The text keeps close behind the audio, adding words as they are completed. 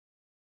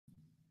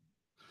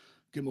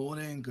Good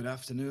morning, good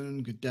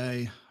afternoon, good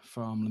day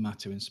from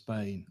Lamata in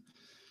Spain.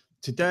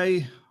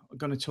 Today, we're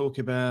going to talk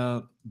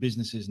about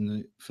businesses in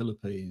the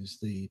Philippines,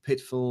 the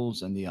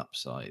pitfalls and the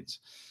upsides.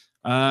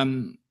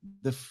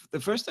 The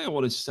first thing I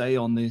want to say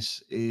on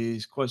this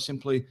is quite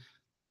simply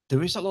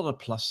there is a lot of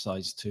plus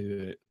sides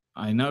to it.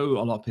 I know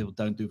a lot of people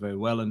don't do very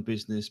well in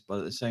business, but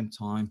at the same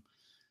time,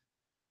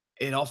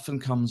 it often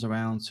comes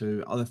around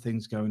to other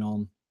things going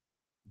on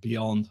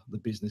beyond the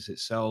business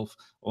itself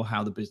or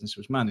how the business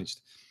was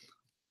managed.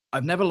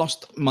 I've never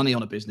lost money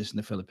on a business in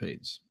the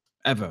Philippines,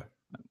 ever.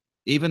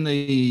 Even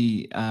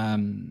the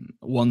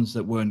ones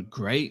that weren't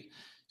great,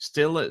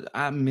 still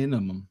at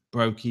minimum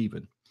broke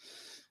even.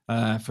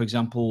 For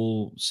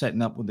example,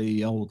 setting up with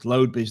the old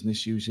load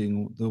business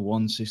using the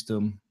one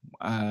system,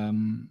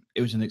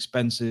 it was an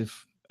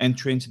expensive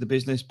entry into the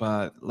business,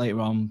 but later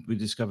on we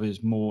discovered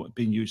it's more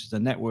being used as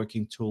a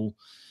networking tool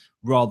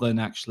rather than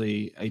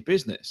actually a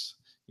business.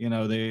 You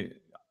know, they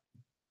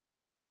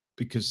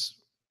because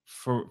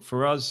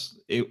for us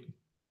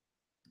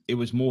it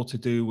was more to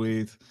do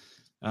with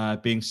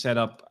being set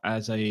up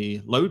as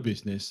a load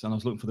business, and I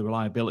was looking for the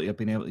reliability of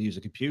being able to use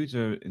a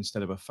computer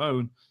instead of a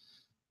phone.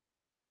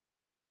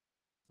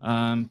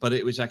 But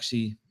it was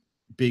actually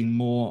being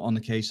more on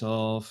the case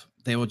of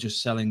they were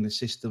just selling the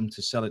system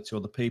to sell it to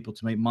other people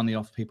to make money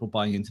off people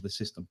buying into the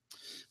system.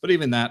 But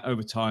even that,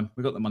 over time,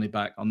 we got the money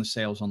back on the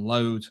sales on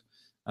load.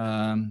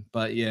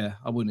 But yeah,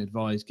 I wouldn't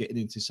advise getting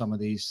into some of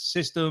these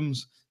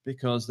systems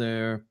because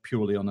they're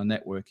purely on a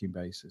networking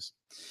basis.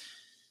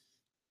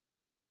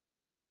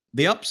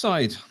 The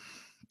upside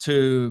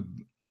to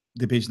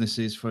the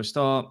businesses for a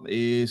start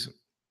is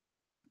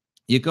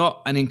you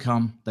got an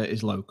income that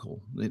is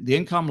local. The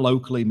income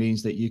locally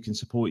means that you can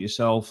support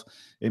yourself.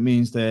 It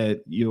means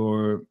that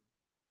you're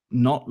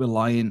not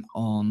reliant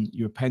on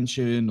your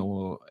pension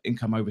or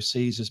income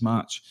overseas as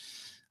much.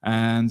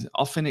 And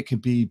often it can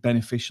be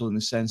beneficial in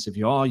the sense if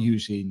you are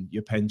using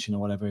your pension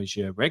or whatever as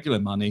your regular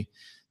money,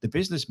 the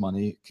business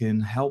money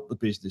can help the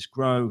business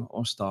grow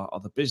or start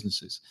other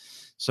businesses.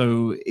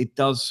 So it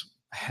does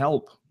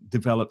help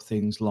develop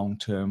things long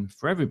term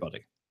for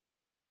everybody.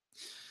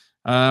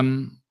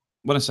 Um,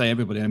 when I say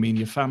everybody, I mean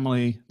your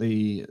family,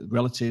 the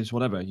relatives,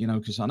 whatever,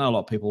 because I know a lot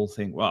of people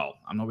think, well,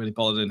 I'm not really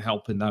bothered in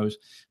helping those.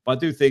 But I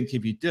do think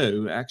if you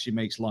do, it actually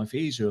makes life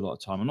easier a lot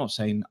of time. I'm not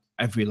saying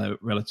every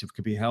relative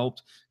could be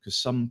helped because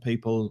some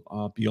people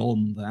are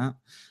beyond that.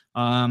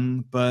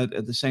 But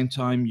at the same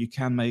time, you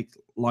can make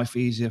life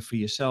easier for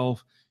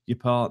yourself, your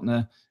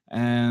partner,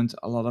 and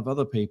a lot of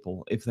other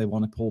people if they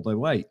want to pull their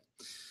weight.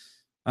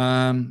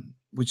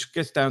 Which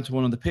gets down to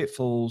one of the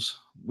pitfalls,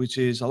 which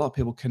is a lot of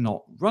people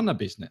cannot run a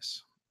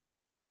business.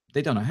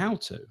 They don't know how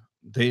to.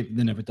 They've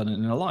never done it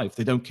in their life.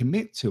 They don't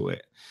commit to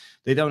it.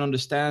 They don't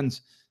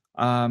understand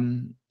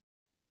um,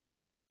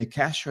 the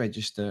cash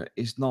register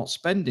is not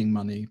spending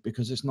money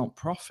because it's not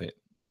profit,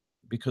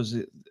 because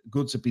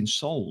goods have been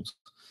sold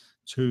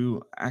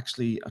to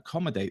actually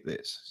accommodate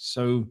this.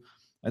 So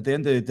at the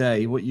end of the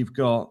day, what you've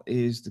got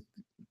is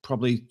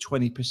probably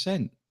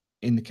 20%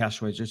 in the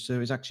cash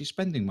register is actually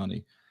spending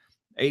money.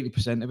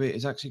 80% of it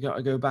is actually got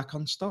to go back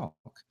on stock.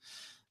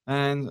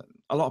 And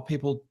a lot of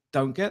people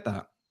don't get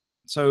that.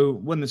 So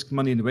when there's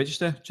money in the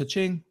register,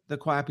 cha-ching, they're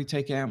quite happy to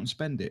take it out and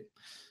spend it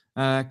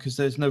because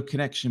there's no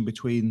connection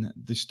between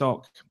the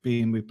stock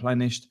being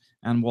replenished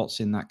and what's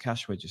in that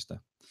cash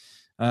register.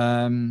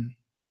 Um,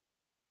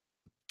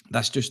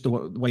 that's just the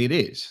way it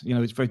is.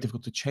 It's very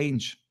difficult to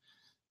change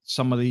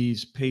some of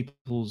these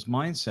people's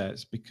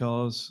mindsets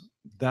because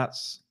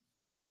that's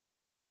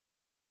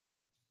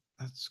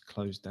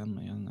closed down,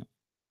 me, isn't it?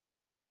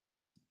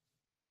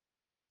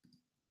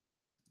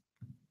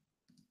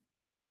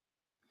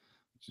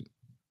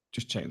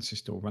 Just checking this is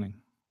still running.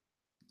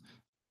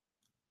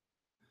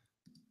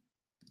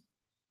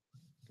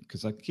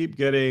 Because I keep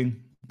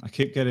getting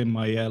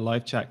my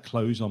live chat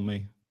close on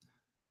me.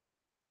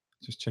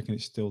 Just checking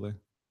it's still there.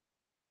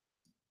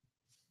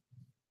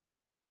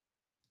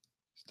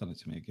 It's done it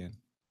to me again.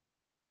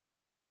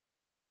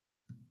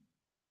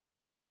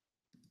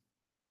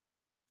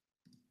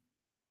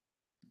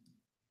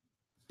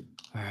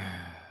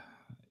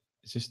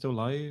 Is this still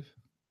live?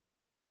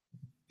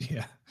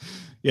 Yeah.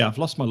 Yeah, I've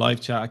lost my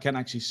live chat. I can't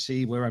actually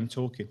see where I'm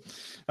talking.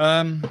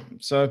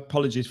 So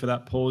apologies for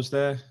that pause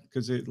there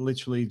because it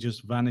literally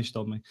just vanished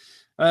on me.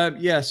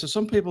 Yeah, so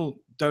some people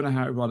don't know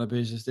how to run a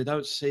business. They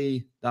don't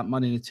see that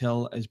money in the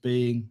till as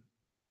being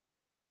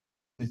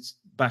it's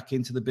back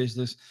into the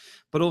business.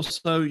 But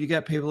also you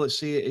get people that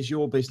see it as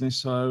your business.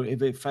 So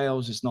if it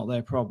fails, it's not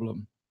their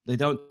problem. They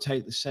don't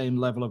take the same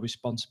level of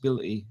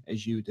responsibility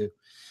as you do,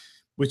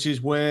 which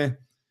is where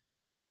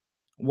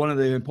one of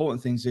the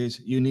important things is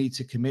you need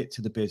to commit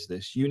to the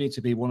business. You need to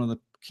be one of the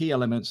key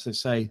elements that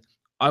say,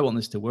 I want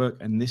this to work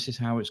and this is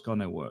how it's going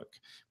to work.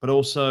 But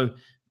also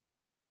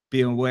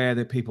being aware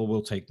that people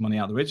will take money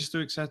out of the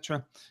register,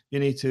 etc. You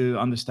need to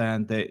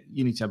understand that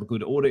you need to have a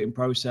good auditing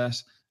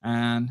process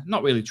and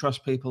not really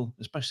trust people,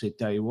 especially at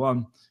day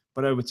one.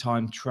 But over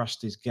time,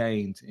 trust is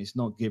gained. It's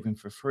not given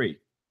for free.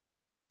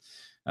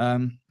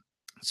 Um,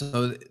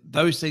 So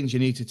those things you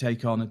need to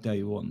take on at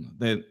day one.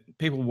 The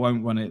people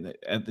won't run it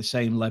at the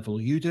same level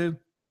you do,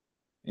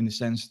 in the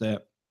sense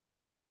that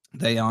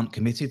they aren't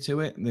committed to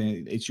it.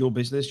 It's your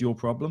business, your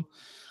problem.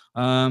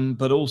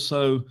 But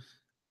also,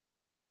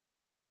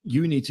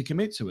 you need to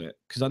commit to it,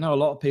 because I know a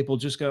lot of people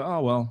just go,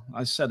 "Oh well,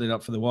 I set it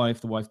up for the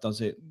wife. The wife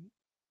does it,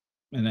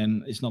 and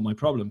then it's not my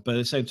problem." But at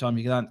the same time,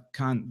 you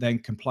can't then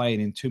complain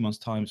in 2 months'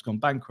 time it's gone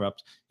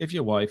bankrupt if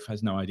your wife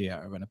has no idea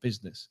how to run a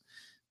business,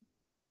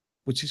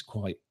 which is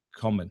quite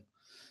common.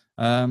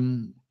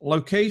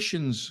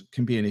 Locations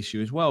can be an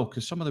issue as well,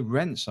 because some of the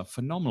rents are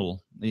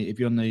phenomenal. If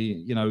you're on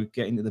the,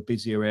 getting to the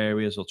busier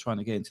areas or trying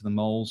to get into the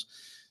malls,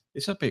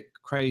 it's a bit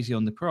crazy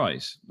on the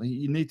price.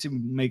 You need to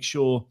make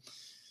sure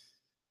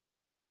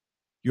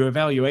your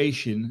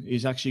evaluation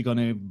is actually going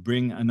to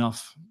bring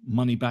enough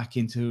money back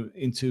into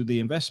the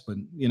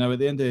investment. At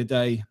the end of the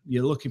day,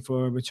 you're looking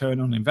for a return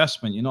on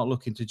investment. You're not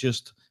looking to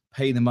just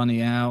pay the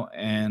money out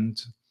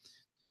and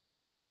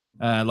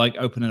like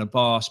opening a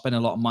bar, spend a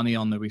lot of money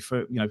on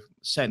the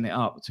setting it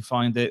up, to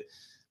find that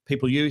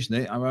people using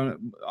it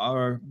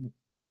are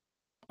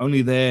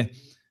only there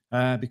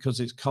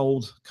because it's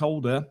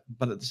colder,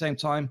 but at the same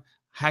time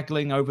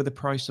haggling over the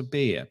price of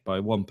beer by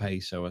 1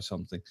 peso or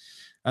something,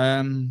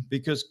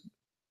 because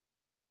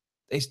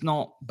it's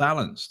not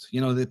balanced.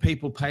 The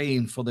people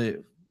paying for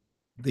the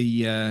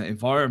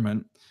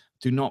environment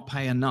do not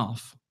pay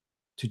enough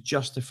to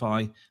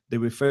justify the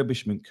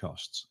refurbishment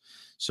costs.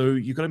 So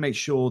you've got to make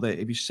sure that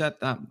if you set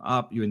that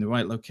up, you're in the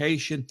right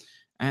location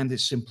and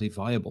it's simply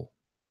viable.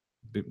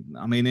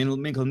 I mean, in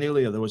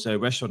Minglenelia, there was a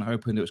restaurant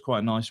opened. It was quite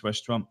a nice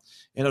restaurant.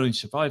 It only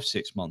survived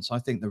 6 months. I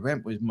think the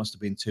rent must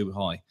have been too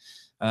high,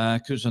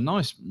 because it's a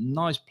nice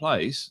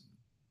place.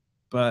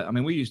 But I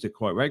mean, we used it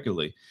quite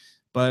regularly.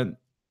 But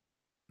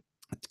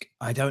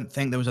I don't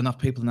think there was enough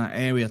people in that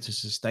area to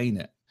sustain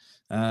it.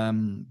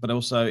 But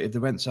also, if the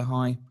rents are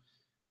high,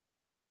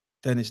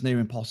 then it's near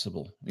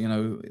impossible.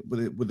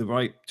 With the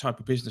right type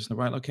of business in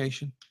the right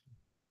location,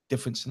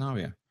 different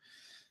scenario.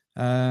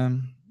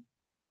 Um,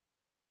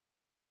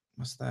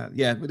 what's that?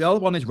 Yeah, but the other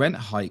one is rent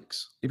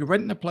hikes. If you're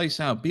renting a place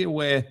out, be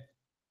aware.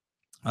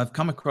 I've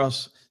come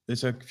across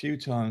this a few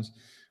times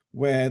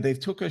where they've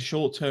took a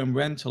short-term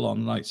rental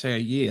on, like say a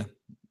year,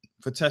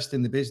 for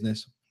testing the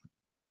business.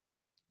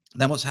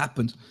 Then what's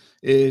happened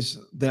is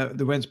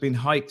the rent's been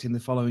hiked in the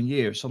following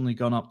year. It's suddenly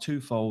gone up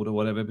twofold or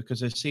whatever, because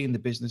they're seeing the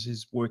business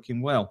is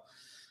working well.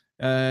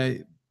 Uh,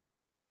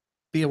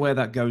 be aware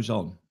that goes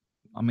on.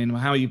 I mean,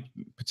 how you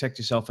protect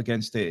yourself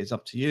against it is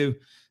up to you.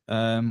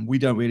 We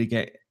don't really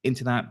get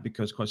into that,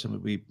 because quite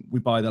simply we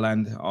buy the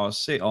land or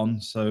sit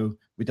on, so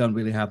we don't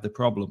really have the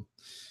problem.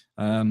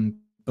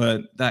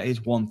 But that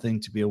is one thing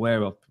to be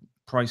aware of: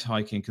 price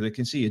hiking, because they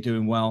can see you're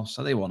doing well,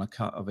 so they want a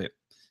cut of it,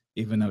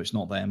 even though it's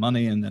not their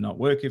money and they're not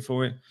working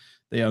for it.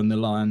 They own the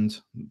land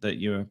that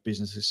your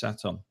business is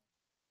sat on,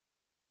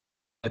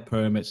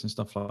 permits and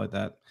stuff like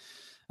that.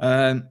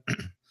 Um,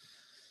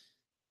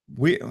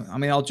 I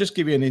mean, I'll just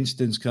give you an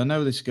instance, because I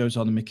know this goes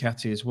on in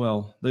Makati as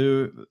well.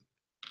 The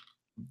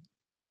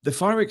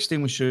fire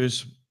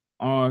extinguishers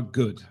are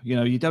good.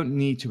 You don't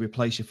need to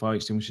replace your fire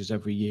extinguishers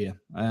every year.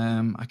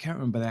 I can't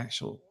remember the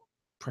actual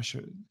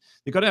pressure.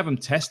 You've got to have them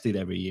tested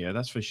every year,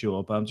 that's for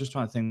sure. But I'm just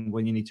trying to think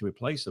when you need to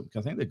replace them, because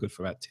I think they're good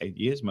for about 10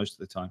 years most of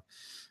the time.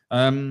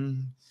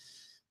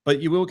 But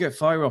you will get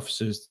fire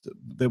officers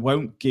that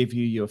won't give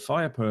you your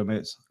fire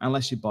permits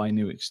unless you buy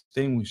new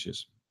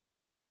extinguishers.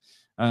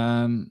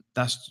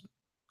 That's,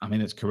 I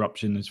mean, it's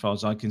corruption as far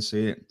as I can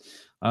see it.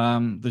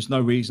 There's no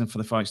reason for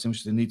the fire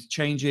extinguishers to need to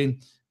change in,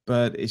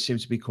 but it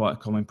seems to be quite a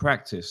common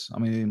practice. I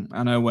mean,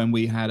 I know when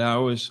we had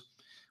ours,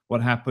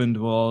 what happened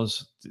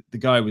was the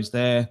guy was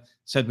there,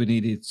 said we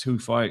needed 2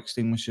 fire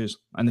extinguishers,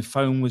 and the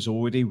phone was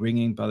already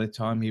ringing by the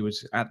time he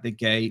was at the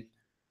gate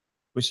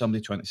with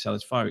somebody trying to sell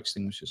us fire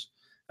extinguishers.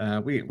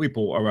 We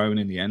bought our own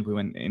in the end. We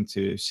went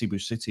into Cebu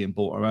City and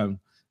bought our own,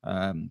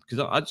 because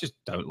I just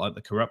don't like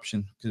the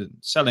corruption. Because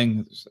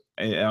selling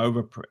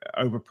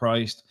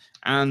overpriced,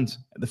 and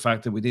the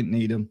fact that we didn't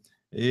need them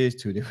is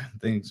two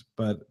different things.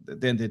 But at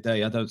the end of the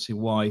day, I don't see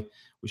why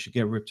we should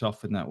get ripped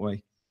off in that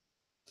way.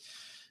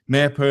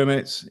 Mayor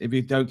permits, if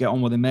you don't get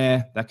on with the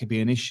mayor, that could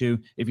be an issue.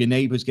 If your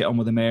neighbors get on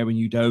with the mayor and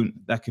you don't,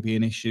 that could be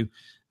an issue.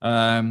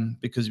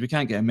 Because if you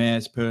can't get a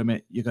mayor's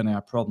permit, you're going to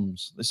have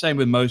problems. The same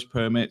with most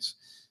permits.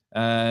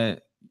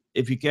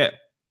 If you get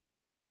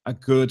a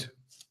good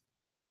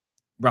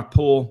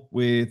rapport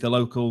with the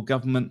local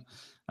government,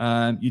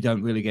 you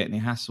don't really get any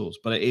hassles.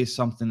 But it is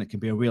something that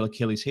can be a real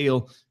Achilles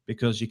heel,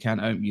 because you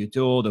can't open your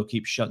door. They'll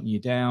keep shutting you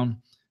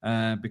down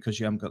because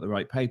you haven't got the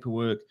right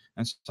paperwork.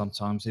 And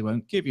sometimes they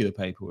won't give you the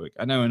paperwork.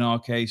 I know in our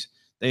case,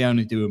 they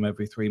only do them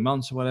every 3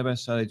 months or whatever.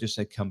 So they just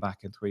say, come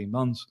back in 3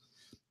 months.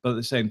 But at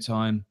the same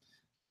time,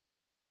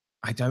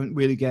 I don't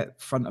really get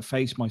front of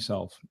face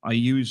myself. I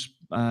use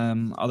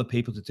other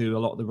people to do a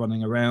lot of the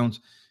running around,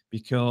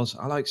 because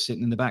I like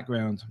sitting in the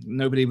background.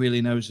 Nobody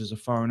really knows there's a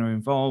foreigner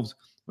involved,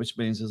 which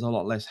means there's a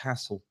lot less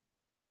hassle,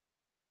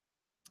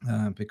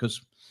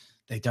 because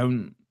they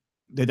don't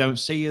They don't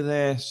see you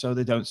there, so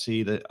they don't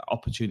see the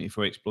opportunity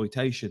for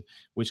exploitation,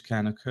 which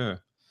can occur.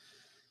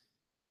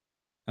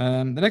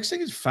 The next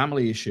thing is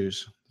family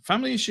issues.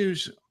 Family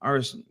issues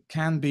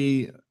can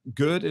be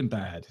good and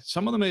bad.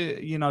 Some of them,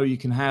 you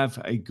can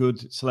have a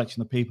good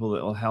selection of people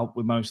that will help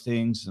with most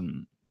things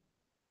and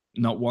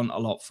not want a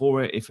lot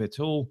for it, if at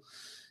all.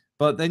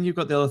 But then you've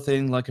got the other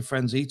thing, like a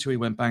friend's eatery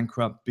went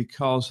bankrupt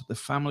because the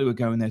family were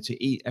going there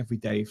to eat every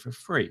day for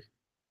free.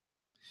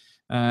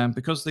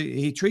 Because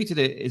he treated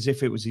it as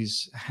if it was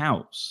his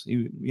house.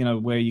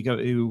 Where you go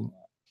to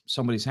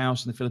somebody's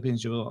house in the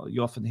Philippines,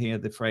 you often hear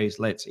the phrase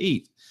 "let's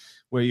eat,"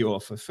 where you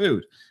offer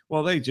food.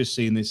 Well, they just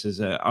seen this as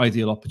an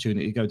ideal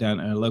opportunity to go down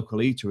to a local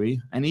eatery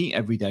and eat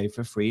every day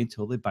for free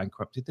until they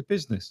bankrupted the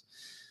business.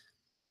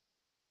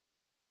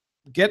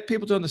 Get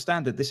people to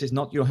understand that this is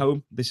not your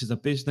home. This is a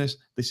business.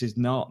 This is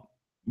not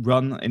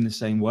run in the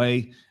same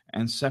way,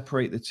 and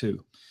separate the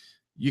two.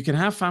 You can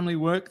have family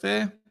work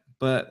there,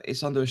 but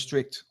it's under a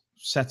strict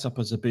setup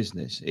as a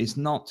business. It's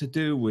not to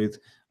do with,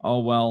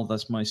 oh, well,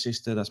 that's my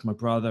sister, that's my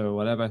brother, or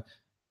whatever.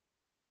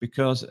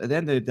 Because at the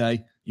end of the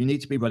day, you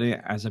need to be running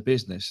it as a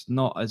business,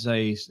 not as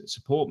a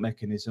support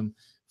mechanism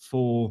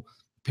for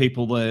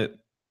people that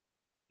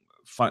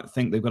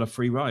think they've got a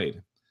free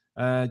ride.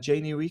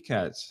 Janie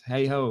Recats,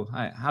 hey ho,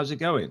 hi, how's it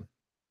going?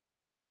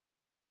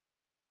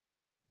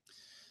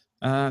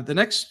 The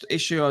next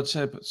issue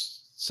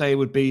say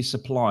would be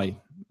supply.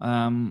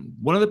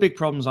 One of the big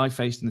problems I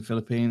faced in the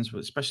Philippines, but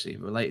especially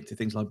related to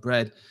things like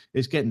bread,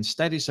 is getting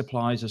steady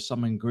supplies of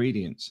some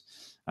ingredients.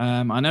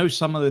 I know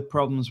some of the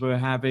problems we're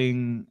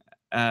having,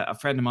 a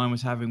friend of mine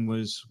was having,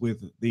 was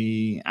with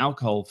the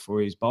alcohol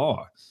for his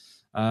bar.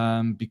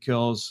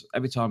 Because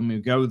every time you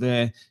go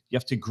there, you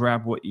have to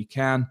grab what you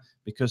can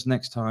because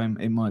next time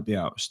it might be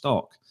out of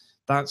stock.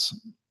 That's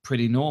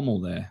pretty normal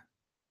there.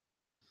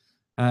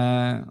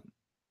 Uh,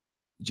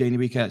 Janie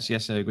Recats,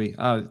 yes, I agree.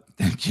 Oh,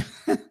 thank you.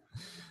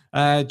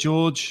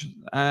 George,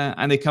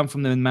 and they come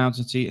from the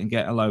mountain seat and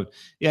get a load.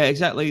 Yeah,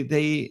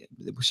 exactly.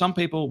 Some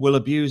people will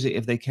abuse it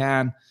if they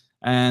can,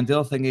 and the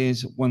other thing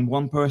is when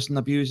one person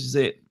abuses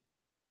it,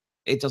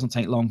 it doesn't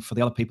take long for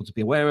the other people to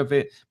be aware of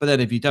it. But then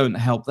if you don't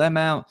help them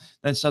out,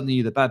 then suddenly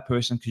you're the bad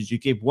person because you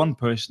give one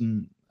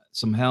person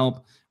some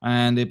help,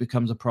 and it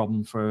becomes a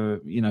problem for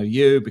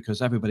you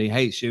because everybody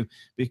hates you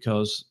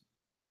because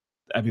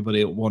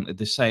everybody wanted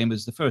the same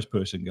as the first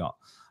person got.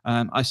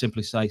 I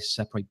simply say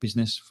separate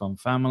business from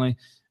family,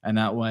 and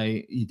that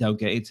way you don't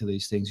get into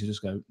these things. You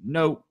just go,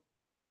 no,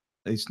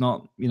 it's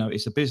not.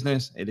 It's a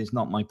business. It is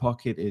not my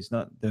pocket. It's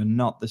not. They're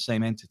not the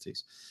same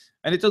entities,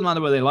 and it doesn't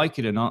matter whether they like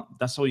it or not.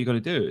 That's all you got to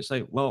do. It's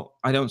like, well,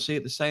 I don't see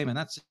it the same, and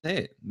that's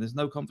it. There's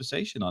no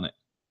conversation on it.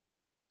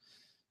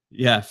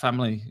 Yeah,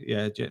 family.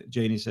 Yeah,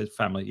 Janie said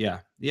family.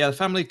 Yeah, yeah. The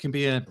family can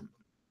be a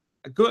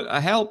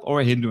help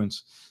or a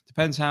hindrance.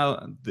 Depends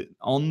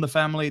on the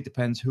family.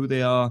 Depends who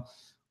they are,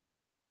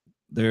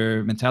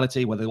 their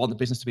mentality, whether they want the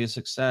business to be a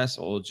success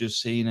or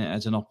just seeing it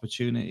as an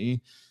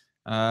opportunity.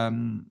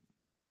 Um,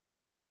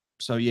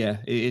 so yeah,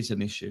 it is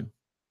an issue.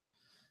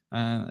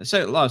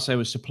 So, like I say,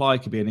 with supply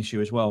could be an issue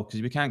as well because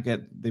if you can't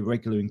get the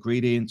regular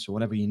ingredients or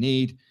whatever you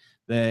need,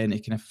 then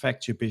it can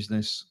affect your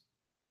business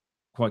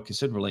quite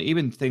considerably.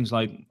 Even things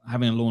like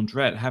having a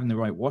laundrette, having the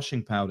right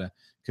washing powder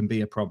can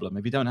be a problem.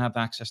 If you don't have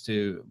access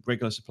to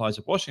regular supplies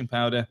of washing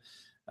powder,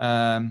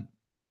 um,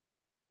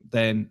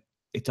 then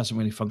it doesn't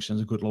really function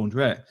as a good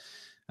laundrette.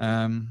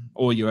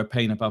 Or you're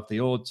paying above the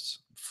odds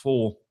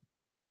for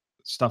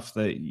stuff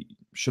that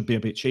should be a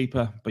bit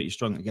cheaper, but you're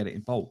struggling to get it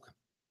in bulk.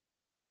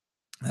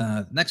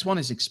 Next one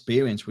is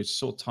experience, which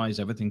sort of ties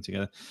everything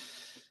together.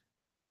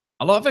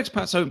 A lot of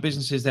expats own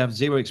businesses they have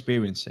zero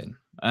experience in.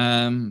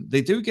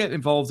 They do get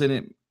involved in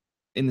it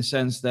in the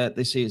sense that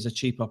they see it as a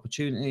cheap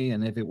opportunity,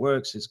 and if it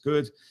works, it's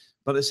good.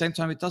 But at the same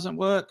time, it doesn't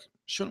work,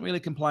 shouldn't really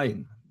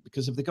complain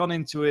because if they've gone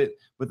into it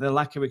with a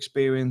lack of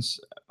experience,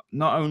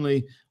 not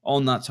only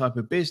on that type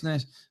of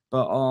business,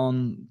 but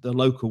on the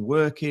local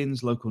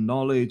workings, local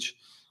knowledge,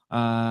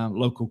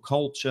 local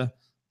culture,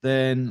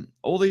 then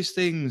all these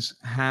things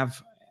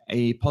have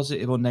a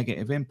positive or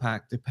negative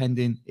impact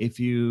depending if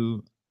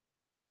you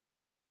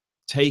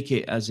take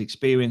it as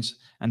experience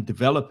and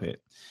develop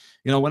it.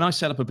 When I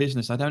set up a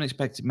business, I don't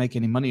expect to make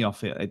any money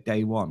off it at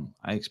day one.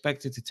 I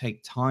expect it to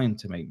take time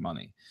to make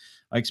money.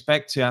 I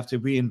expect to have to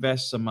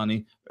reinvest some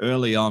money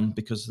early on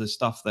because of the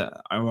stuff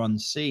that are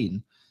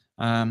unseen.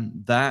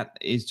 That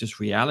is just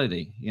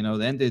reality. At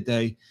the end of the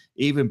day,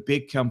 even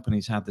big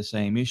companies have the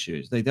same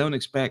issues. They don't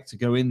expect to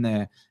go in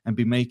there and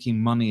be making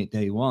money at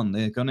day one.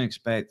 They're going to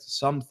expect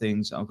some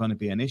things are going to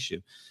be an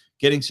issue.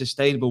 Getting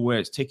sustainable where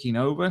it's ticking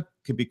over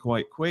could be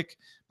quite quick.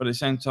 But at the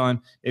same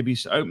time, if you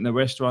open a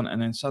restaurant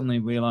and then suddenly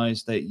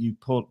realize that you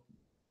put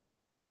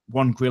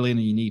one grill in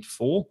and you need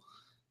four,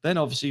 then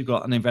obviously you've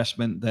got an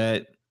investment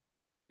that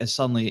is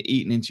suddenly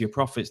eaten into your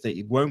profits that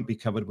it won't be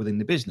covered within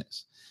the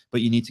business. But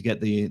you need to get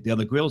the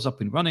other grills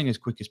up and running as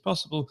quick as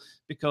possible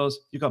because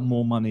you've got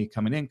more money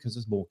coming in because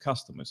there's more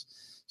customers.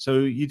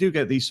 So you do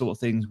get these sort of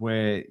things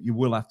where you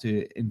will have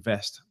to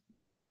invest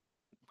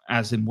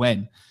as and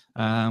when.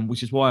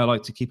 which is why I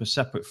like to keep a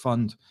separate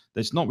fund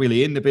that's not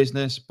really in the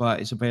business, but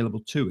it's available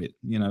to it.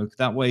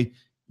 That way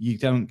you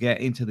don't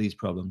get into these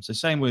problems. The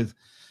same with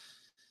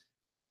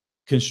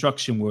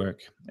construction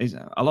work. Is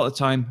a lot of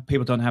time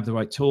people don't have the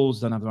right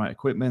tools, don't have the right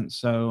equipment,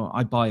 so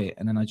I buy it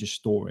and then I just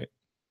store it.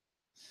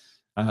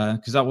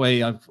 Because that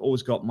way I've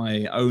always got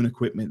my own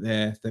equipment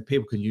there that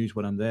people can use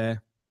when I'm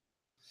there.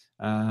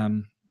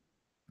 Um,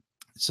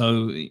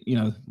 so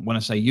when I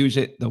say use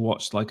it, they'll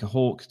watch like a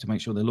hawk to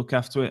make sure they look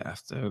after it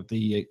after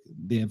the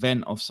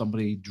event of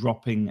somebody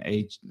dropping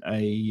a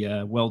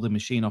welding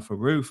machine off a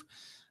roof.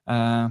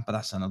 But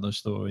that's another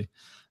story.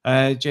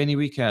 Janie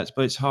Recats,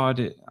 but it's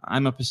hard.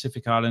 I'm a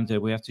Pacific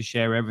Islander. We have to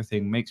share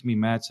everything. Makes me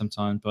mad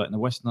sometimes. But in the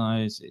Western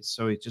Isles,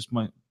 it just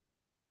might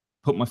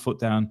put my foot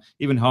down.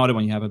 Even harder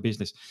when you have a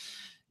business.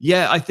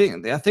 Yeah, I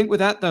think with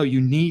that though, you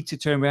need to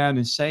turn around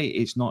and say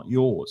it's not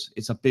yours.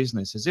 It's a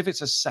business, as if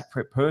it's a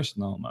separate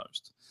person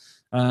almost.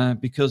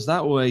 Because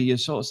that way you're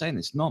sort of saying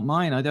it's not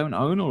mine. I don't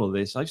own all of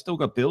this. I've still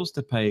got bills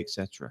to pay,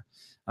 etc.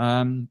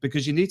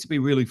 Because you need to be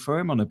really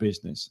firm on a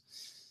business.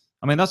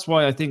 I mean, that's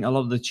why I think a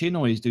lot of the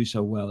Chinois do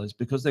so well, is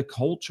because their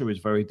culture is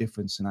very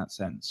different in that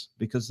sense,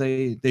 because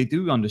they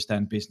do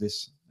understand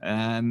business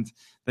and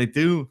they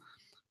do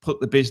put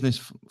the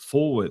business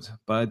forward.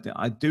 But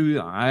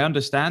I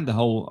understand the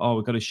whole,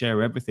 we've got to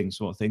share everything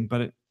sort of thing.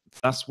 But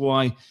that's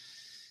why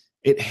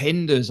it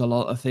hinders a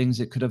lot of things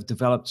that could have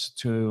developed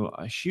to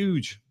a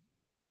huge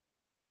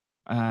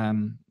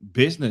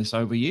business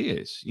over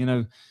years,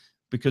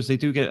 because they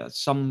do get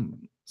some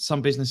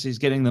businesses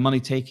getting the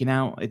money taken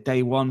out at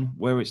day one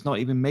where it's not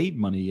even made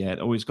money yet,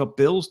 or it's got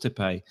bills to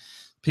pay,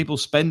 people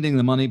spending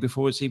the money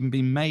before it's even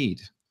been made.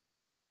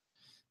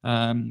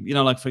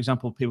 Like for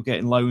example, people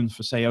getting loans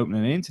for say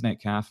opening an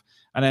internet cafe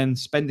and then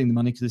spending the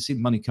money because they see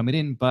the money coming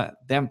in, but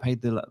they haven't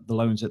paid the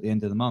loans at the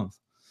end of the month.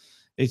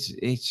 You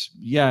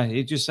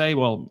just say,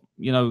 well,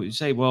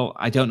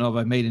 I don't know if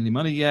I've made any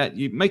money yet.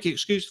 You make an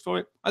excuse for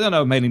it. I don't know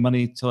if I've made any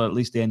money till at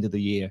least the end of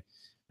the year.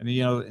 And,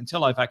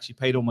 until I've actually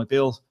paid all my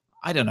bills,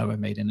 I don't know if I've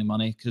made any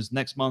money, because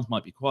next month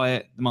might be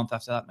quiet. The month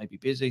after that might be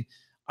busy.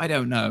 I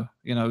don't know,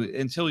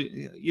 until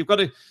you've got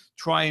to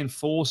try and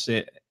force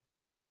it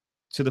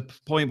to the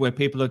point where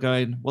people are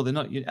going, well, they're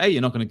not, A,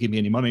 you're not going to give me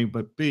any money,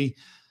 but B,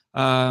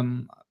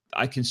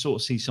 I can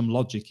sort of see some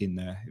logic in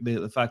there.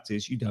 The fact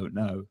is, you don't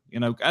know,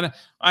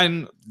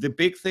 and the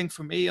big thing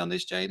for me on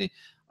this, JD,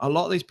 a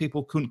lot of these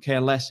people couldn't care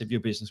less if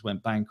your business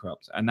went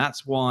bankrupt. And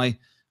that's why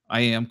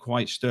I am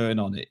quite stern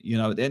on it.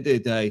 At the end of the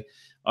day,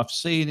 I've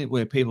seen it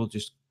where people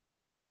just,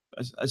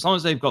 as long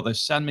as they've got their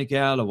San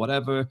Miguel or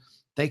whatever,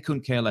 they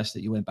couldn't care less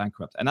that you went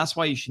bankrupt. And that's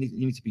why you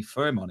need to be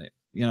firm on it.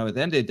 At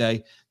the end of the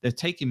day, they're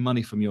taking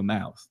money from your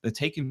mouth. They're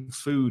taking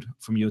food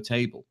from your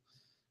table.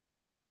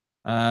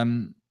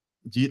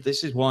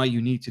 This is why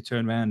you need to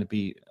turn around and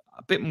be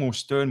a bit more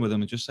stern with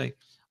them and just say,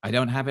 I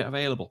don't have it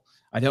available.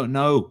 I don't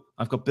know.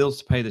 I've got bills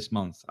to pay this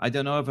month. I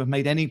don't know if I've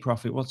made any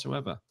profit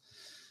whatsoever.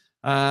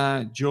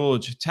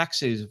 George,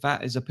 taxes,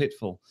 VAT is a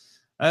pitfall.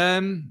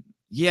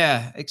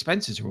 Yeah,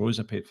 expenses are always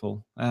a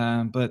pitfall.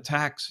 But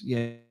tax,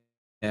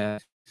 yeah.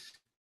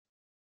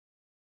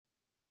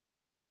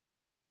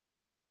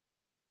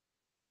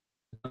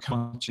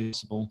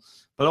 Possible,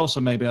 but also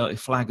maybe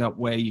flag up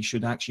where you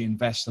should actually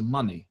invest the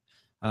money,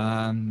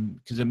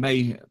 because it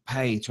may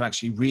pay to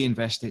actually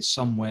reinvest it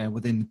somewhere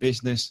within the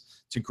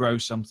business to grow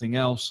something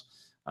else.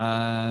 Like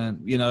I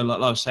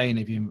was saying,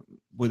 if you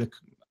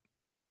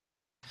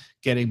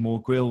getting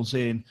more grills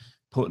in,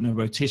 putting a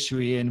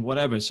rotisserie in,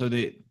 whatever, so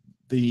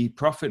the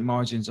profit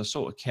margins are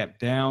sort of kept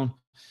down.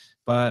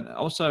 But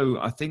also,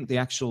 I think the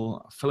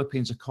actual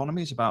Philippines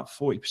economy is about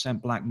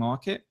 40% black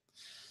market.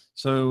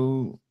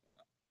 So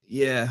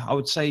yeah, I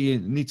would say you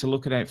need to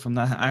look at it from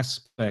that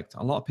aspect.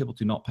 A lot of people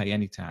do not pay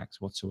any tax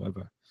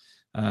whatsoever.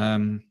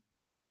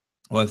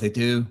 Or if they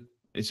do,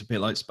 it's a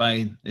bit like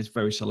Spain. It's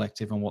very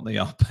selective on what they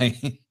are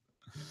paying.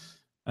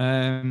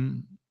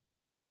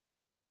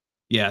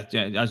 Yeah,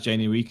 as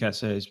Janie Rica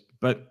says,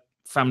 but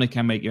family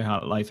can make your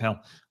life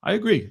hell. I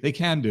agree, they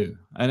can do.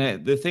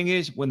 And the thing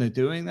is, when they're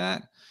doing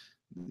that,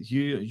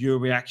 your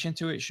reaction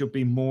to it should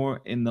be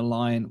more in the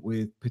line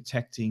with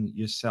protecting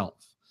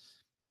yourself.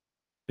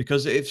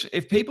 Because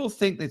if people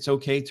think it's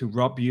okay to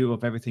rob you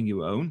of everything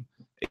you own,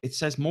 it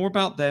says more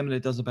about them than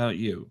it does about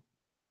you.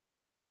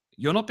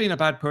 You're not being a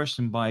bad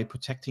person by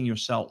protecting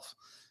yourself,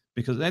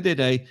 because at the end of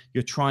the day,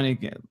 you're trying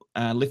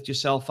to lift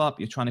yourself up.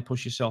 You're trying to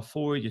push yourself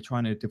forward. You're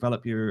trying to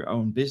develop your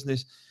own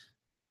business.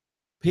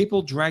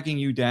 People dragging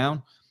you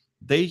down,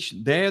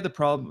 they're the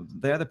problem.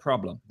 They're the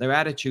problem. Their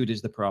attitude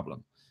is the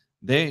problem.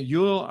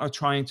 You are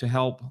trying to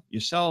help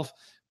yourself,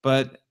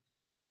 but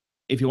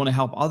if you want to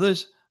help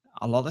others,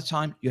 a lot of the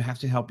time you have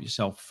to help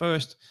yourself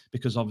first,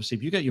 because obviously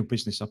if you get your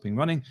business up and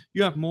running,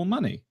 you have more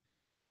money.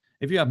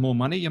 If you have more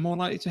money, you're more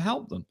likely to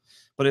help them.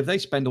 But if they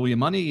spend all your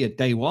money at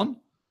day one,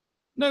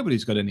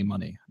 nobody's got any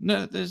money.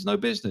 No, there's no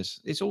business.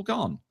 It's all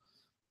gone.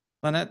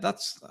 And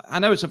I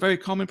know it's a very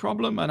common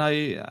problem, and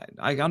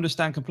I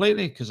understand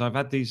completely, because I've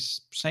had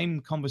these same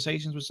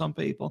conversations with some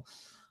people.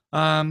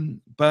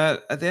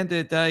 But at the end of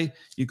the day,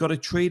 you've got to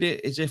treat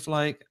it as if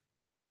like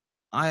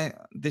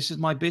this is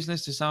my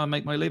business. This is how I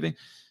make my living.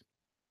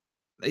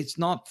 It's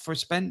not for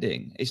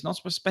spending. It's not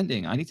for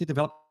spending. I need to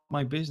develop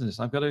my business.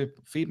 I've got to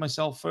feed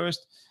myself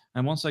first.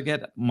 And once I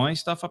get my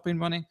stuff up and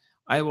running,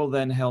 I will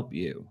then help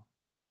you.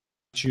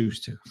 Choose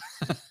to.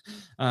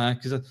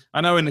 Because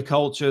I know in the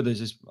culture, there's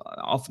this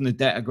often the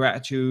debt of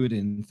gratitude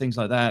and things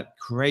like that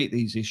create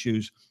these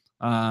issues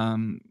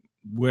um,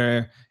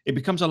 where it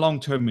becomes a long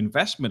term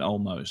investment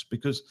almost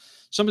because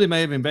somebody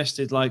may have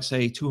invested, like,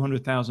 say,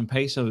 200,000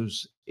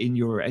 pesos in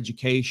your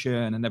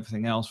education and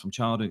everything else from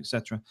childhood,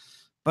 etc.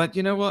 But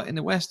you know what? In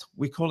the West,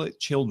 we call it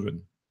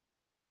children.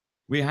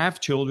 We have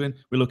children.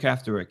 We look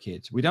after our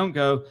kids. We don't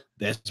go,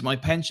 there's my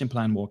pension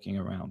plan walking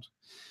around.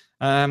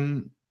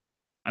 Um,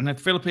 and in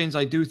the Philippines,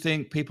 I do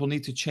think people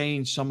need to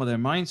change some of their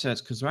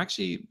mindsets because they're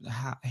actually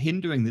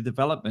hindering the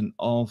development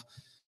of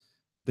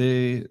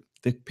the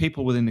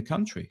people within the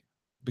country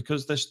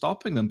because they're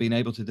stopping them being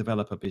able to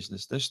develop a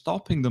business. They're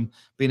stopping them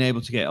being able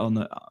to get on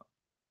the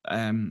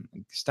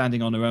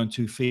standing on their own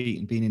 2 feet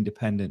and being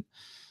independent.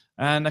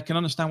 And I can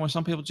understand why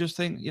some people just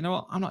think, you know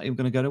what, I'm not even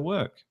going to go to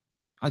work.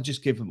 I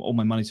just give them all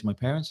my money to my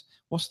parents.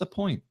 What's the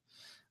point?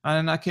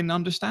 And I can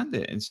understand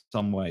it in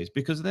some ways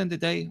because at the end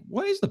of the day,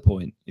 what is the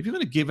point? If you're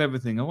going to give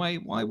everything away,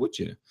 why would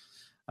you?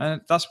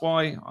 And that's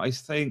why I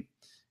think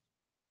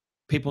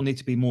people need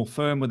to be more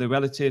firm with their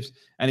relatives.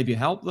 And if you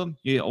help them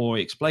or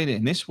explain it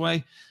in this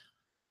way,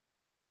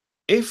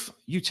 if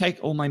you take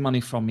all my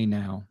money from me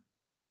now,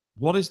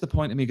 what is the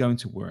point of me going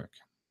to work?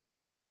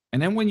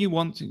 And then when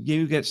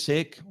you get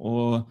sick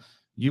or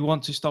you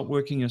want to stop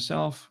working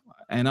yourself,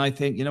 and I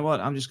think, you know what,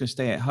 I'm just going to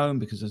stay at home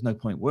because there's no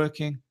point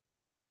working.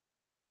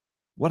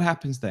 What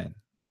happens then?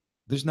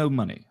 There's no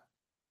money.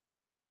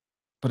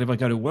 But if I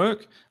go to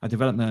work, I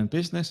develop my own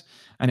business,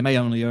 and it may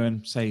only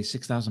earn, say,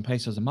 6,000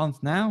 pesos a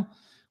month now.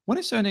 When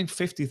it's earning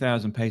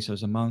 50,000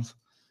 pesos a month,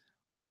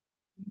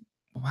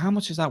 how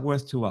much is that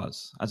worth to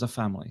us as a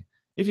family?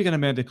 If you get a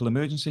medical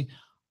emergency,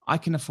 I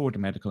can afford a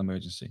medical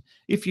emergency.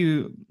 If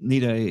you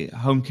need a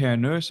home care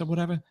nurse or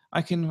whatever,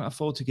 I can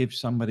afford to give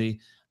somebody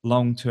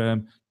long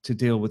term to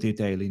deal with your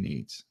daily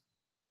needs.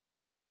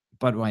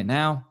 But right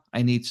now,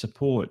 I need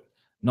support,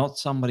 not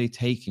somebody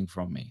taking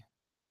from me.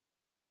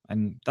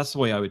 And that's the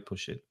way I would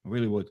push it. I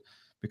really would.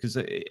 Because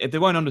if they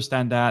won't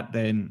understand that,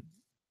 then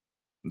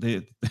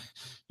they,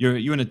 you're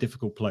in a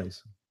difficult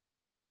place.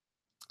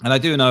 And I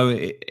do know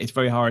it's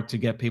very hard to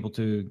get people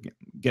to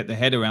get their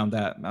head around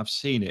that. I've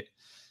seen it.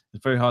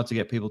 It's very hard to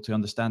get people to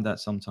understand that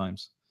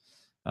sometimes.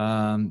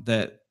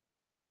 That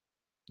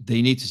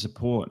they need to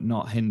support,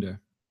 not hinder.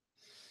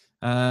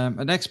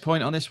 The next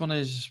point on this one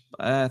is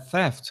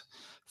theft.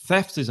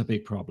 Theft is a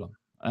big problem.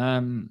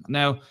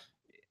 Now,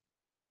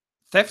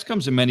 theft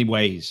comes in many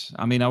ways.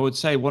 I mean, I would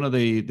say one of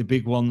the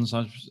big ones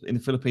in the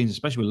Philippines,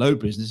 especially with load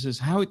business, is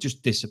how it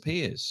just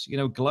disappears. You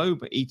know,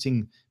 Globe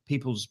eating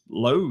people's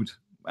load,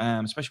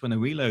 especially when they're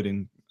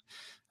reloading.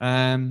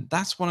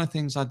 That's one of the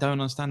things I don't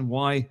understand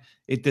why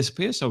it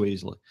disappears so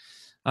easily.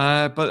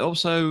 But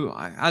also,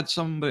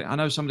 I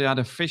know somebody had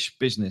a fish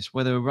business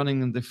where they were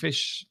running the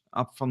fish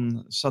up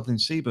from southern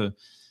Cebu,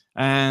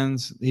 and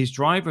his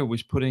driver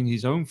was putting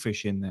his own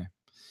fish in there.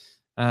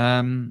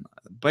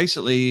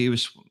 Basically, he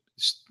was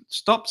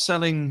stopped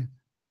selling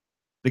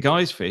the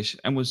guy's fish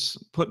and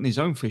was putting his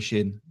own fish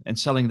in and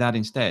selling that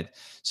instead.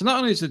 So not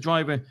only is the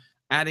driver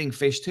adding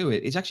fish to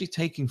it, he's actually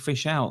taking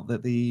fish out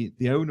that the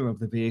owner of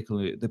the vehicle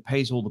that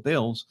pays all the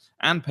bills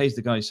and pays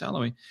the guy's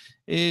salary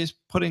is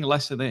putting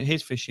less of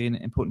his fish in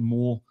and putting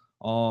more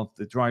of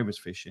the driver's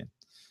fish in.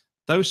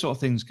 Those sort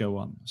of things go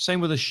on.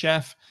 Same with a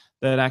chef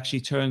that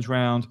actually turns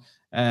around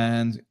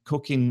and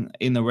cooking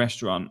in the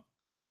restaurant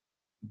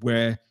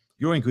where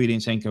your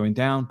ingredients ain't going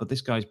down, but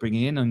this guy's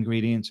bringing in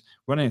ingredients,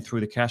 running it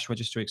through the cash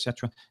register,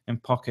 etc.,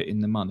 and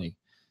pocketing the money.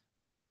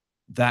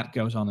 That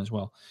goes on as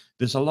well.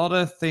 There's a lot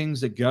of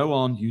things that go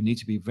on you need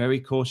to be very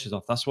cautious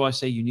of. That's why I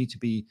say you need to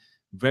be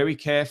very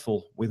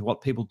careful with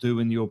what people do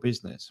in your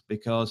business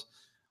because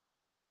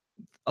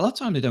a lot of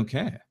time they don't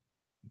care.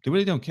 They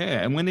really don't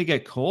care. And when they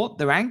get caught,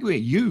 they're angry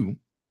at you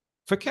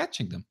for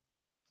catching them.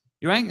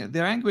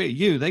 They're angry at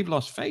you. They've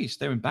lost face.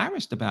 They're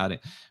embarrassed about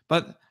it.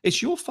 But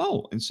it's your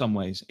fault in some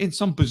ways, in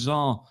some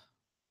bizarre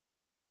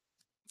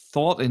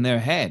thought in their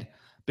head,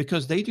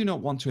 because they do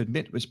not want to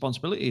admit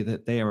responsibility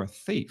that they are a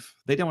thief.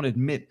 They don't want to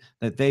admit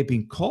that they've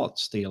been caught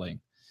stealing.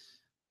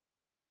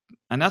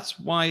 And that's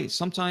why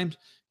sometimes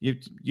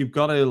you've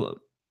got to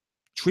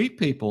treat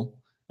people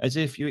as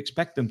if you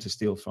expect them to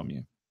steal from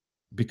you,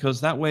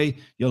 because that way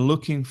you're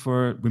looking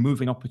for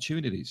removing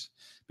opportunities.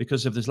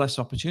 Because if there's less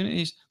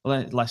opportunities,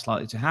 well, less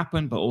likely to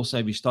happen. But also,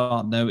 if you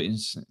start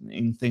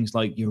noticing things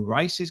like your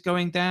rice is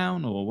going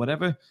down or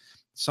whatever,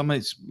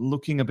 somebody's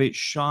looking a bit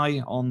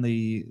shy on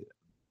the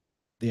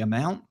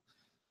amount,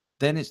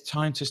 then it's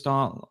time to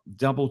start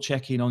double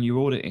checking on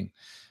your auditing.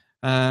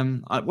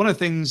 One of the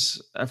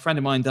things a friend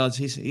of mine does,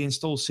 he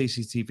installs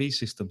CCTV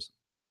systems.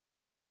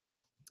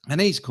 And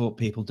he's caught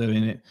people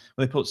doing it.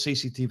 Where they put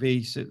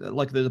CCTV,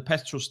 like there's a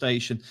petrol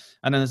station,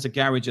 and then there's a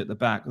garage at the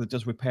back that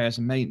does repairs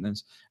and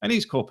maintenance. And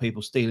he's caught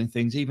people stealing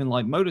things, even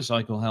like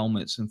motorcycle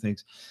helmets and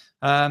things,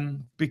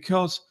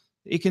 because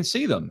he can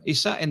see them. He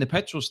sat in the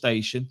petrol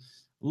station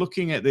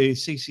looking at the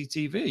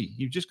CCTV.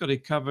 You've just got to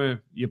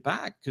cover your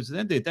back, because at the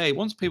end of the day,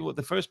 once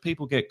the first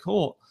people get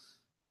caught,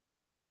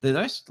 the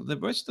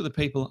rest of the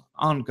people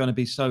aren't going to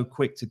be so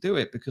quick to do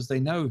it because they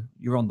know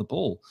you're on the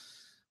ball.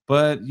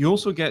 But you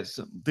also get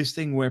this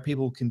thing where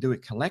people can do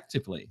it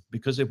collectively,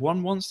 because if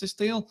one wants to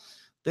steal,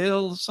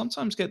 they'll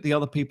sometimes get the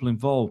other people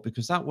involved,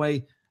 because that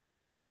way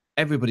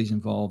everybody's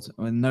involved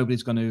and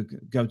nobody's going to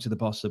go to the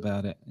boss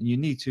about it. And you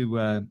need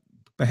to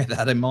bear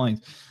that in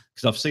mind,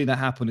 because I've seen that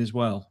happen as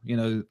well.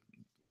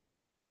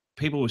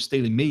 People were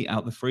stealing meat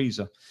out the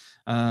freezer,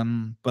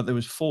 but there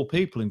was 4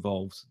 people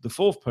involved. The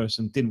fourth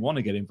person didn't want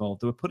to get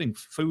involved. They were putting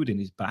food in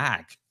his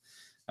bag.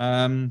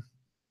 Um,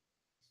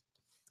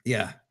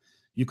 yeah,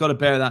 you've got to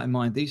bear that in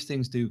mind. These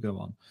things do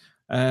go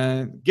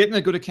on. Getting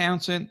a good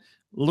accountant,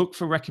 look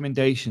for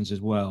recommendations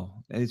as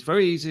well. It's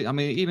very easy. I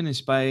mean, even in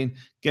Spain,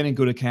 getting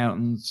good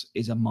accountants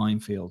is a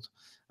minefield.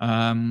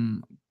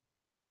 Because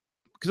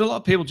a lot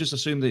of people just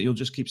assume that you'll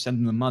just keep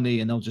sending them money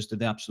and they'll just do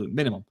the absolute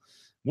minimum.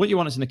 What you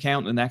want is an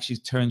accountant that actually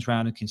turns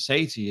around and can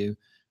say to you,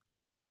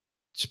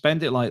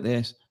 spend it like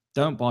this,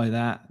 don't buy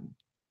that.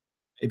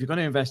 If you're going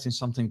to invest in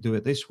something, do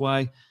it this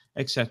way,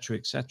 etc.,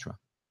 etc.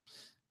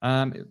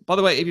 By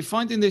the way, if you're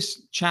finding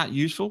this chat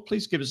useful,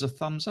 please give us a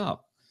thumbs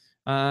up,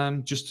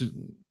 just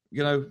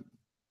to,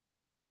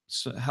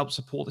 help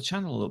support the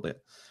channel a little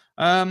bit.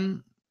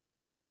 And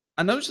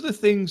those are the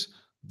things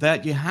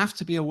that you have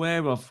to be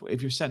aware of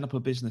if you're setting up a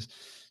business.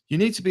 You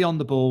need to be on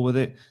the ball with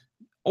it.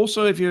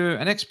 Also, if you're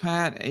an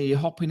expat and you're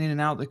hopping in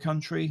and out of the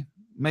country,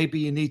 maybe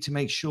you need to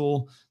make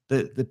sure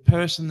that the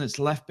person that's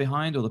left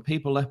behind or the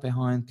people left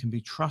behind can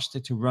be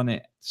trusted to run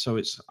it so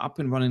it's up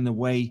and running the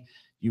way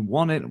you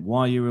want it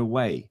while you're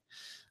away.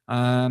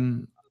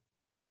 CCTV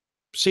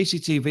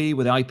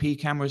with IP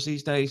cameras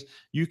these days,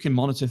 you can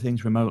monitor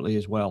things remotely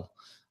as well.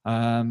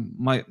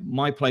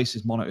 My place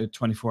is monitored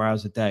 24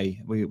 hours a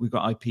day. We've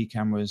got IP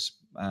cameras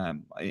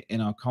in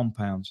our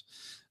compounds.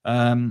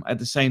 At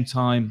the same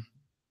time,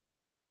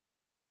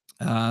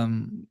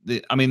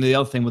 the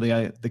other thing with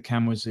the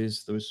cameras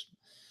is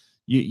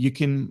you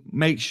can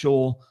make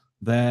sure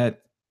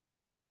that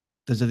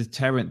there's a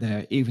deterrent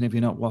there, even if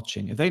you're not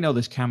watching. If they know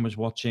this camera's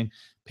watching,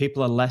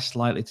 people are less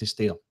likely to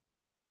steal.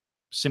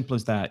 Simple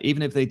as that.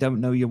 Even if they don't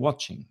know you're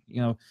watching,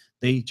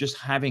 they just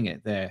having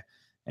it there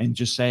and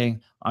just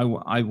saying,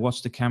 I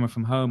watch the camera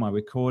from home, I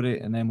record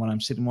it, and then when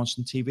I'm sitting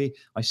watching TV,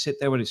 I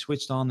sit there with it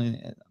switched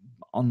on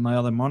my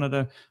other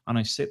monitor, and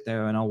I sit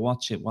there and I'll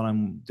watch it while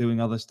I'm doing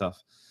other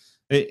stuff.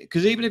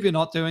 Because even if you're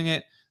not doing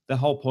it, the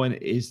whole point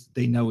is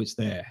they know it's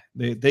there.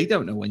 They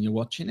don't know when you're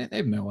watching it. They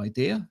have no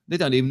idea. They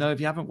don't even know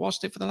if you haven't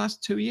watched it for the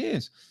last 2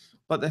 years.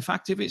 But the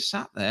fact if it's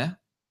sat there,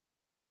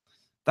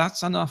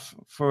 that's enough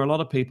for a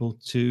lot of people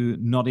to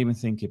not even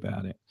think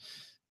about it.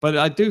 But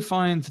I do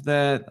find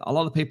that a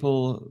lot of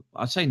people,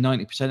 I'd say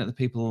 90% of the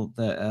people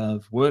that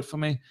have worked for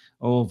me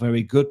are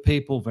very good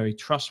people, very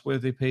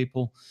trustworthy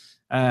people.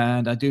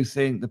 And I do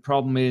think the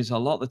problem is a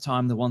lot of the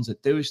time, the ones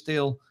that do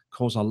steal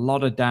cause a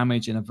lot of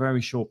damage in a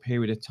very short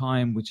period of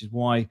time, which is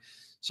why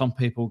some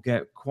people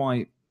get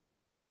quite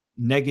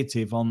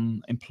negative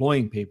on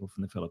employing people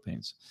from the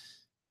Philippines,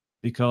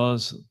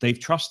 because they've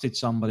trusted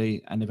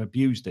somebody and they've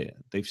abused it.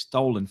 They've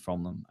stolen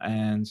from them,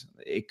 and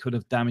it could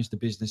have damaged the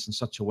business in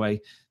such a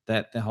way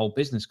that the whole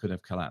business could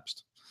have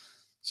collapsed.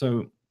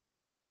 So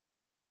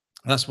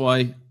that's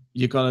why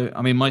you got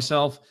to,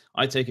 myself,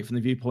 I take it from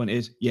the viewpoint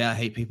is, yeah, I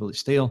hate people that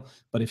steal,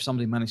 but if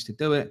somebody managed to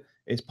do it,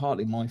 it's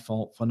partly my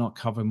fault for not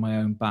covering my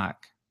own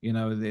back.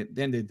 At the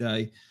end of the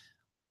day,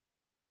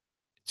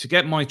 to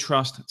get my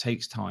trust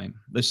takes time.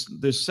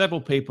 There's several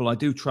people I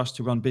do trust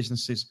to run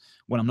businesses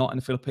when I'm not in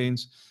the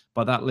Philippines,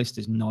 but that list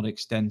is not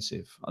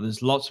extensive.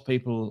 There's lots of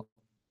people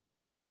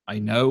I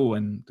know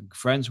and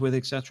friends with,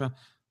 etc.,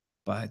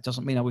 but it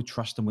doesn't mean I would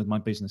trust them with my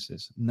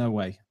businesses. No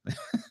way.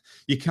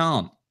 You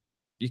can't.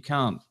 You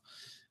can't.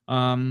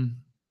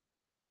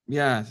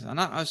 Yeah, and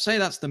I say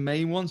that's the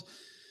main ones.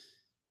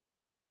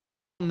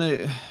 One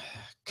that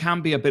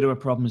can be a bit of a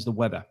problem is the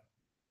weather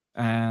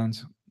and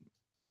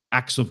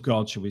acts of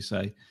God, shall we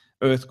say,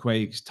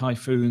 earthquakes,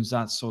 typhoons,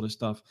 that sort of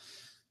stuff.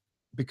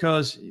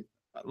 Because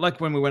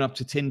like when we went up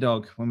to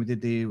Tindog, when we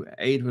did the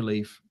aid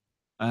relief,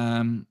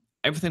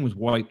 everything was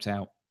wiped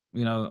out.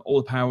 All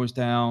the power was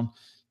down,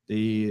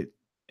 the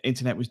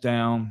internet was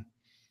down,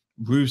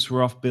 roofs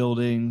were off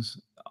buildings,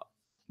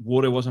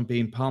 water wasn't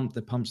being pumped,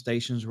 the pump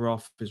stations were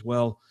off as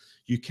well.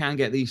 You can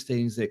get these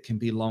things that can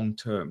be long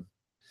term.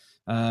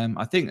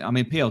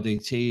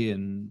 PLDT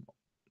and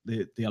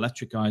the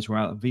electric guys were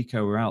out,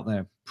 Vico were out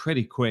there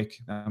pretty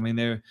quick.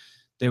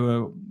 They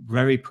were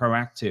very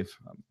proactive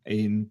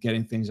in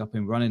getting things up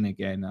and running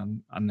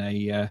again, and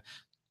they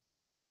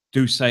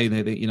do say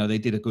that they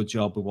did a good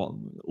job with what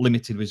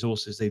limited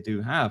resources they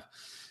do have.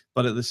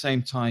 But at the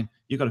same time,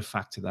 you've got to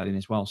factor that in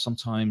as well.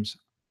 Sometimes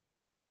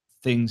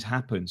things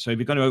happen. So if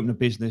you're going to open a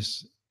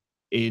business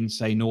in,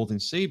 say, northern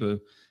Cebu,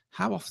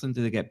 how often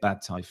do they get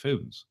bad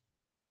typhoons?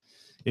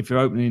 If you're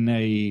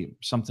opening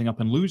something up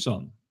in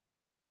Luzon,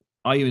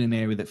 are you in an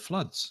area that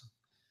floods?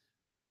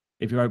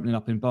 If you're opening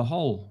up in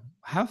Bohol,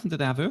 how often do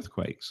they have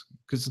earthquakes?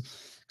 Because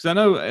I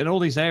know in all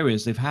these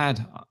areas they've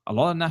had a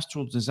lot of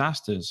natural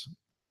disasters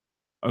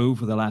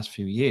over the last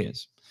few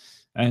years,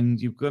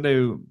 and you've got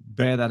to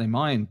bear that in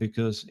mind,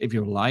 because if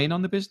you're relying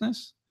on the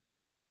business,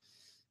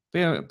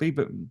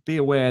 be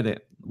aware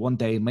that one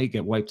day it may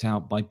get wiped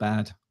out by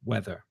bad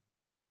weather,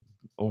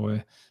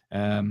 or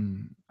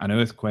an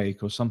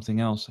earthquake or something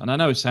else. And I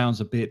know it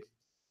sounds a bit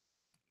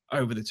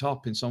over the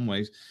top in some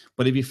ways,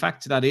 but if you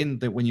factor that in,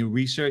 that when you're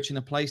researching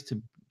a place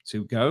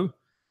to go,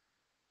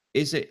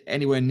 is it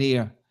anywhere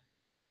near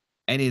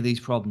any of these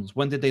problems?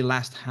 When did they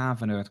last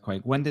have an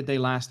earthquake? When did they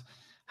last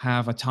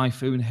have a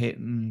typhoon hit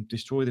and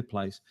destroy the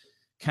place?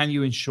 Can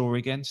you insure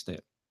against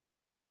it?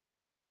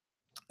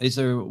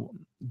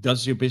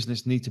 Does your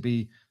business need to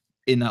be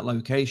in that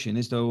location?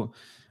 Is there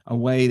a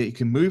way that you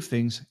can move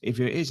things if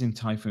it is in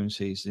typhoon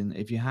season,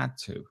 if you had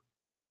to?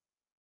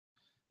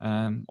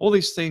 All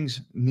these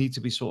things need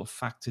to be sort of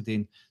factored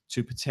in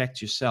to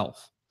protect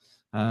yourself,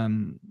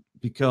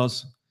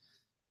 because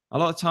a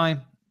lot of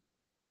time,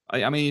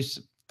 I mean, you've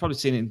probably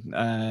seen it in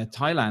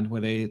Thailand,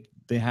 where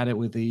they had it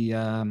with the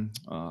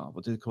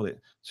what do they call it,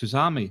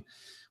 tsunami,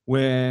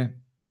 where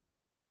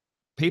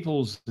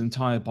people's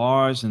entire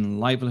bars and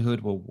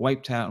livelihood were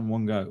wiped out in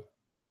one go,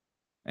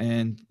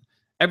 and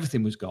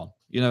everything was gone.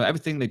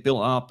 Everything they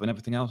built up and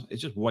everything else,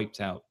 it's just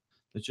wiped out.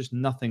 There's just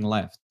nothing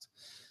left.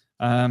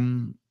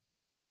 Um,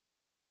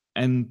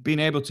 and being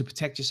able to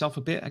protect yourself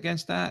a bit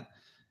against that,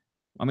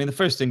 I mean, the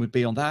first thing would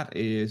be on that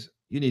is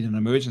you need an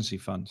emergency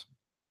fund.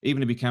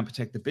 Even if you can't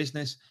protect the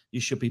business, you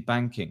should be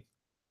banking.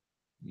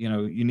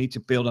 You need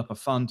to build up a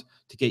fund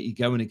to get you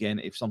going again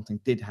if something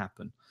did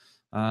happen.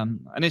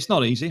 And it's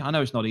not easy. I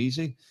know it's not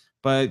easy,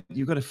 but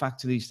you've got to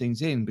factor these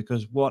things in,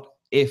 because what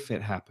if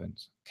it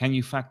happens? Can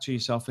you factor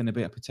yourself in a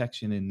bit of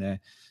protection in there,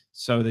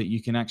 so that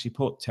you can actually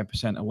put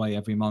 10% away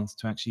every month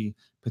to actually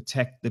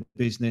protect the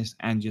business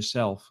and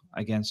yourself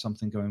against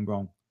something going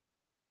wrong?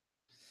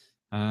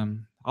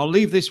 I'll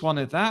leave this one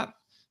at that.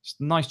 It's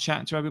nice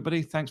chatting to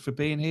everybody. Thanks for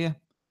being here.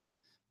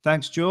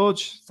 Thanks,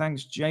 George.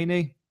 Thanks,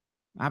 Janie.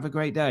 Have a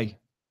great day.